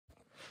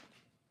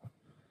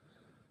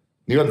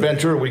New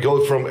adventure, we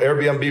go from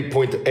Airbnb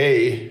point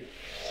A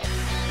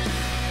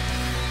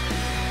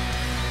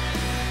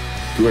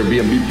to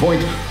Airbnb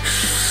point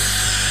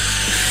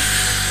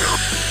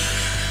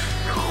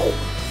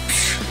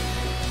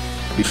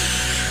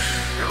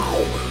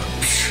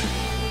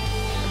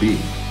B.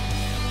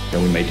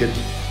 Can we make it?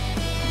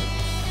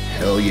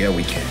 Hell yeah,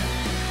 we can.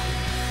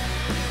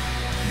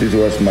 This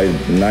was my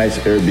nice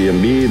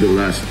Airbnb the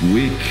last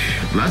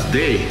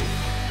day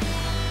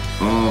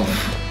of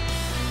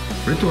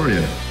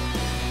Pretoria.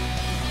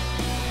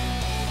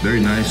 Very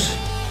nice,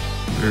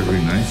 very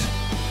nice.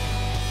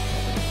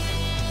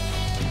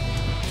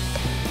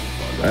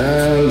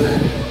 And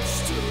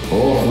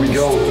off we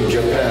go to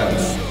Japan.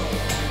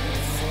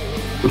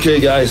 Okay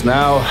guys,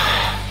 now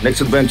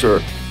next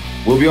adventure.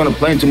 We'll be on a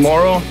plane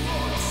tomorrow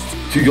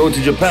to go to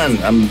Japan.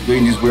 I'm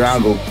doing this weird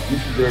angle.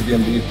 This is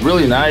Airbnb. It's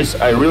really nice.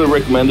 I really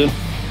recommend it.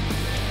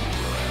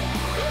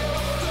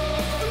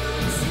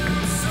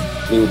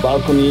 Little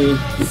balcony,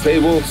 the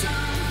tables,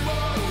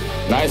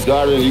 nice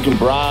garden. You can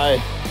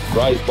buy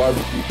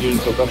barbecue here in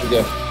South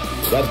Africa.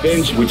 That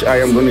bench, which I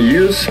am going to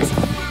use,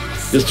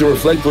 just to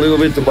reflect a little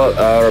bit about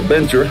our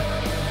adventure.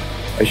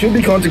 I should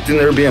be contacting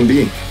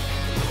Airbnb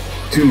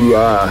to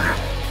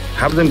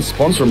have them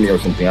sponsor me or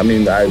something. I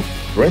mean, I've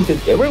rented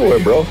everywhere,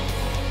 bro.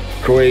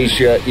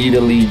 Croatia,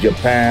 Italy,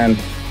 Japan,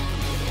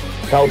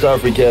 South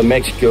Africa,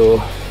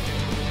 Mexico.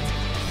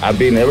 I've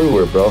been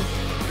everywhere, bro.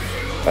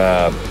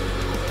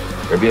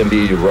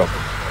 Airbnb, you rock.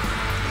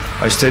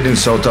 I stayed in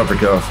South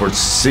Africa for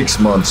 6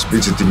 months,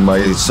 visiting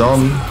my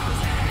son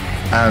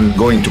and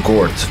going to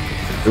court.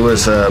 It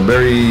was a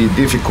very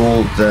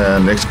difficult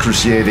and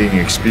excruciating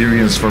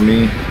experience for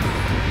me,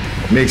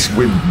 mixed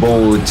with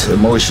both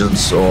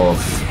emotions of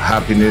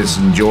happiness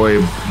and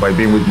joy by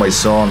being with my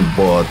son,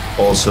 but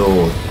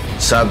also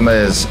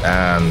sadness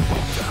and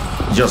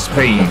just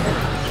pain.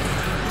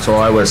 So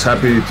I was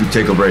happy to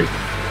take a break.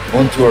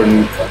 On to our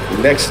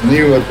next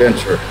new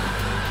adventure.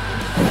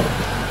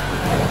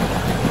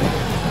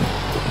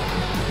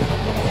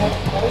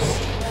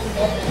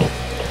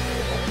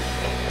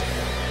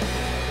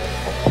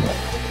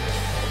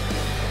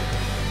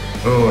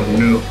 Oh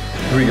no,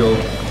 here we go.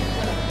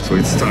 So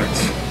it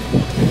starts.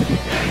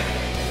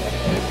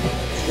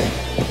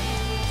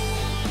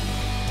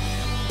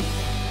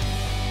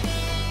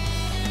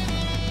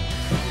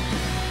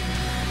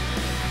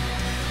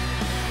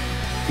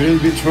 Could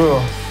it be true?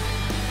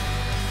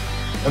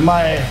 Am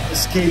I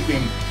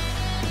escaping?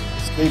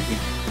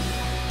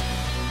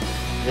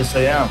 Yes,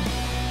 I am.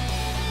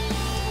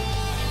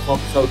 Fuck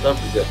South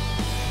Africa.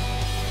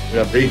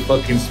 With a big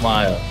fucking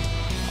smile.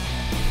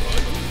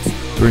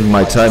 During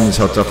my time in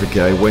South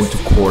Africa, I went to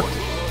court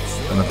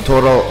on a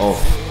total of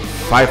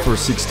 5 or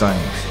 6 times.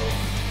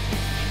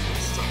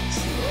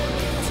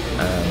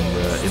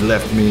 And it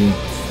left me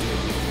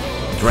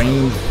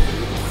drained.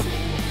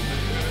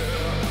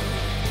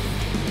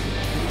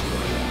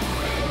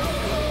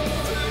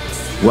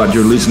 What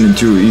you're listening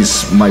to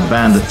is my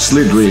band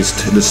Slit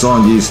Wrist. The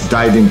song is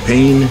Died in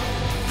Pain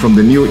from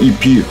the new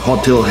EP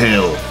Hotel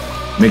Hell.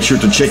 Make sure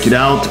to check it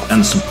out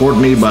and support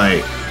me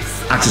by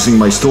accessing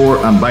my store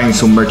and buying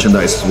some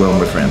merchandise as well,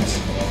 my friends.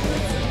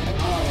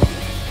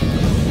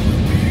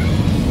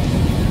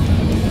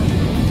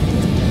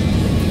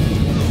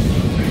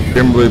 I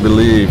can't really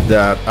believe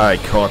that I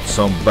caught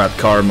some bad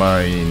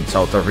karma in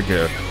South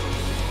Africa,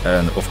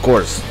 and of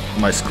course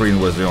my screen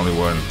was the only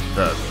one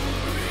that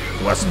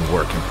wasn't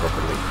working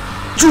properly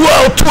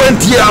throughout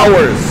 20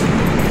 hours.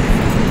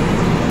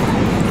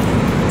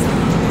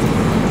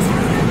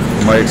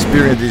 My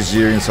experience this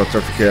year in South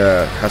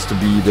Africa has to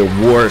be the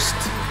worst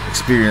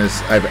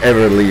experience I've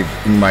ever lived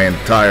in my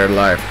entire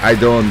life. I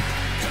don't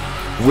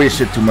wish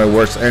it to my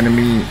worst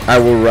enemy. I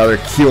would rather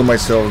kill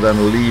myself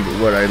than live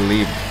what I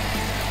lived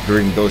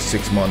during those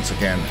 6 months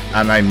again,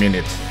 and I mean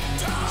it.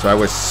 So I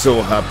was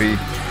so happy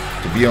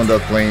to be on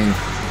that plane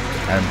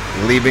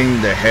and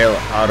leaving the hell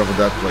out of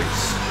that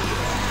place.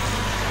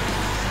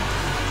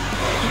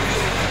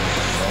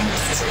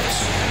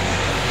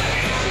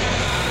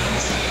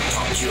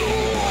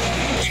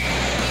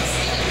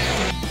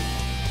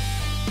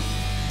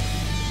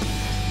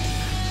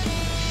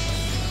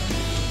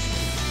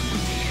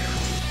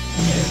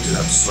 Dude,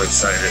 I'm so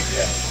excited.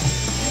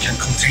 I can't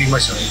contain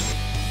myself.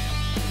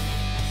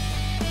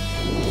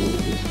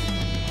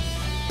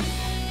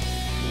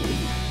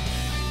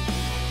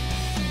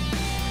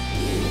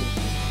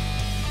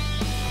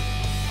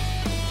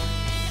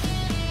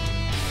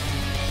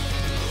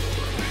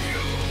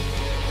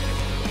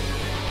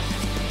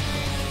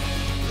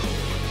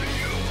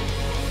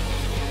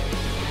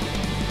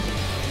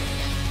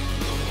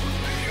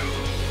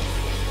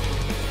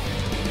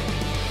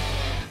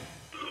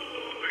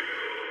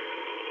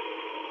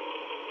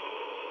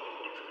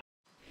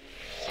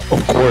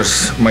 Of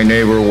course, my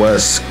neighbor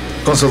was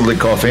constantly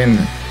coughing,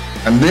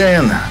 and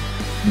then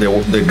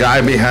the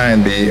guy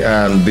behind me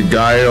and the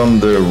guy on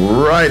the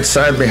right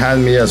side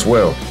behind me as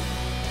well.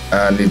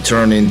 And it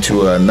turned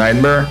into a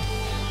nightmare,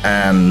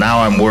 and now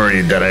I'm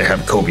worried that I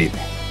have COVID.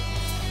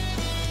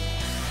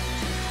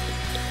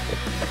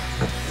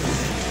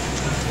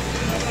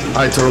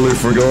 I totally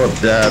forgot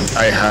that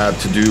I had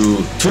to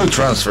do 2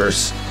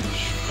 transfers.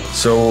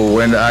 So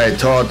when I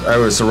thought I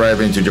was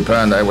arriving to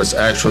Japan, I was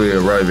actually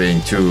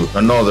arriving to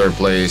another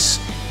place.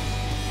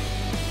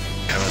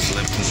 I haven't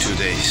slept in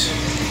 2 days.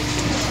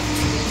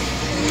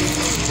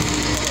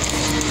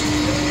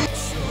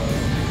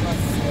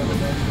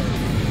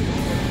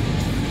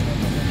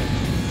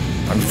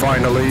 And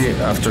finally,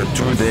 after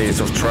 2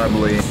 days of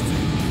traveling,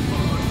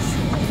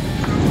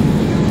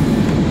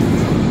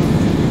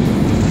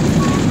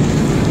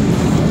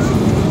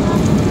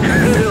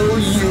 hell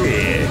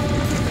yeah!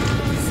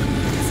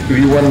 If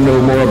you want to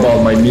know more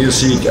about my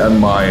music and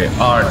my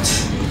art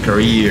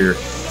career,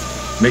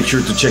 make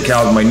sure to check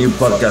out my new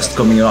podcast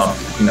coming up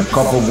in a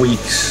couple of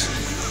weeks.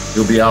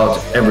 You'll be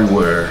out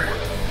everywhere.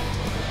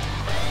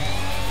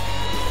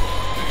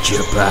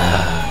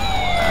 Japan,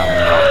 I'm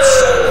not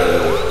sorry.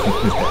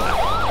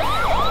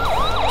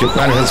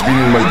 Japan has been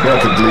in my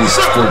bucket list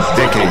for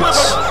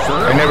decades.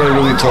 I never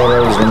really thought I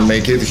was gonna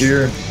make it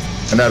here,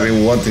 and I've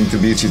been wanting to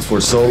visit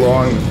for so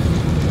long.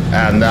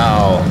 And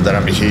now that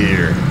I'm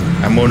here,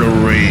 I'm gonna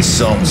raise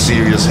some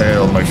serious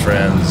hell, my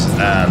friends,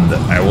 and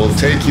I will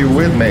take you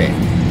with me.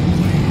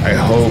 I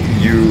hope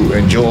you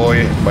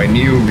enjoy my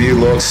new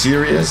vlog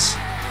series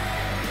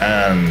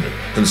and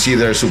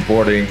consider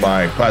supporting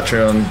my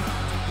Patreon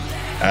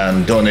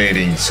and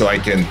donating so I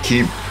can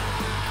keep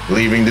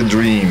living the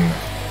dream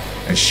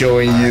and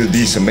showing you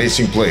this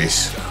amazing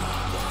place.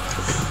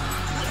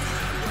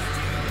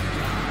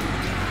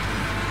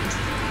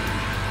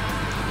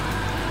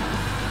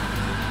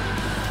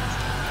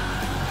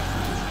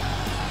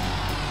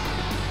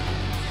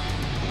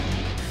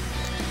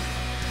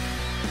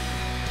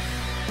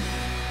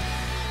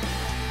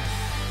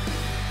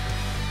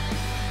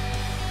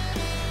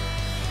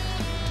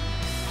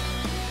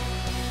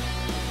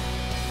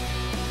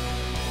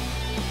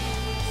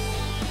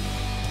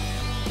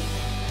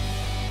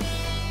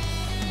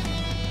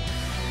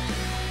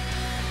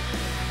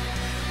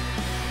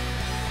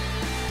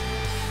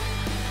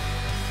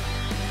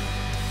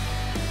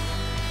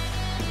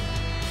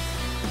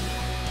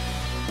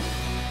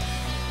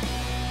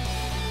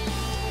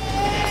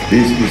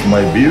 This is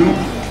my view,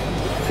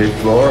 5th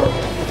floor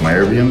of my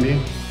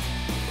Airbnb.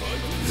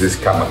 This is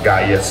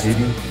Kamagaya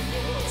City,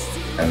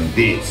 and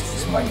this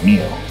is my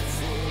meal.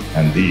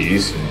 And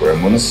this is where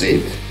I'm gonna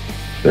sit.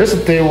 There's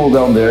a table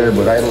down there,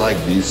 but I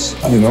like this,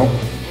 you know.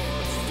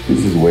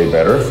 This is way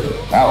better.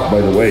 Oh,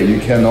 by the way, you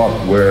cannot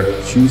wear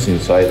shoes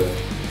inside.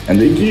 And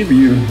they give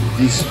you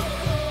these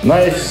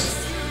nice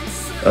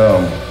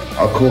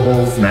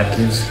alcohol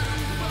napkins.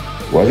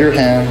 Wash your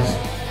hands.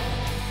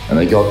 And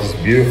I got this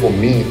beautiful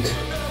meat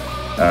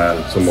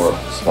and some more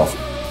stuff.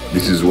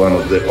 This is one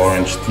of the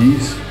orange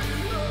teas.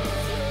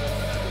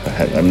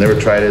 I've never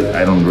tried it.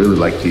 I don't really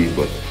like tea,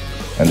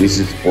 and this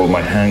is for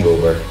my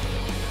hangover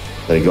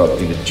that I got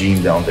in the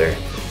gym down there.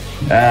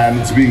 And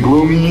it's been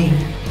gloomy,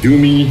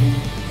 doomy,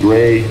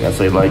 gray, as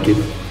I like it.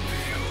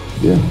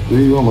 Yeah,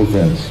 there you go, my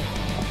friends.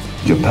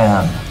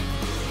 Japan.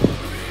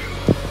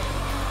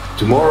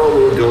 Tomorrow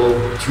we'll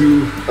go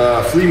to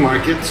flea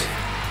market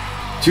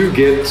to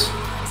get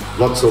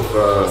lots of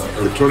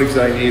electronics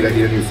that I need. I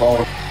need a new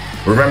phone.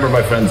 Remember,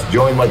 my friends,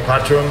 join my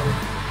Patreon,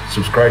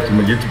 subscribe to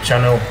my YouTube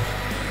channel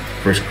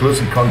for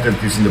exclusive content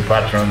using the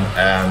Patreon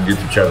and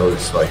YouTube channel.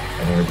 It's like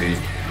I'm going to be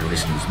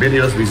releasing these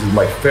videos. This is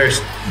my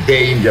first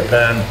day in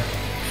Japan,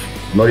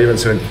 not even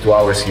 72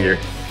 hours here,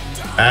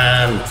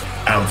 and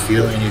I'm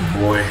feeling it,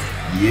 boy.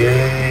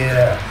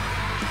 Yeah,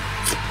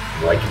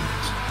 like it.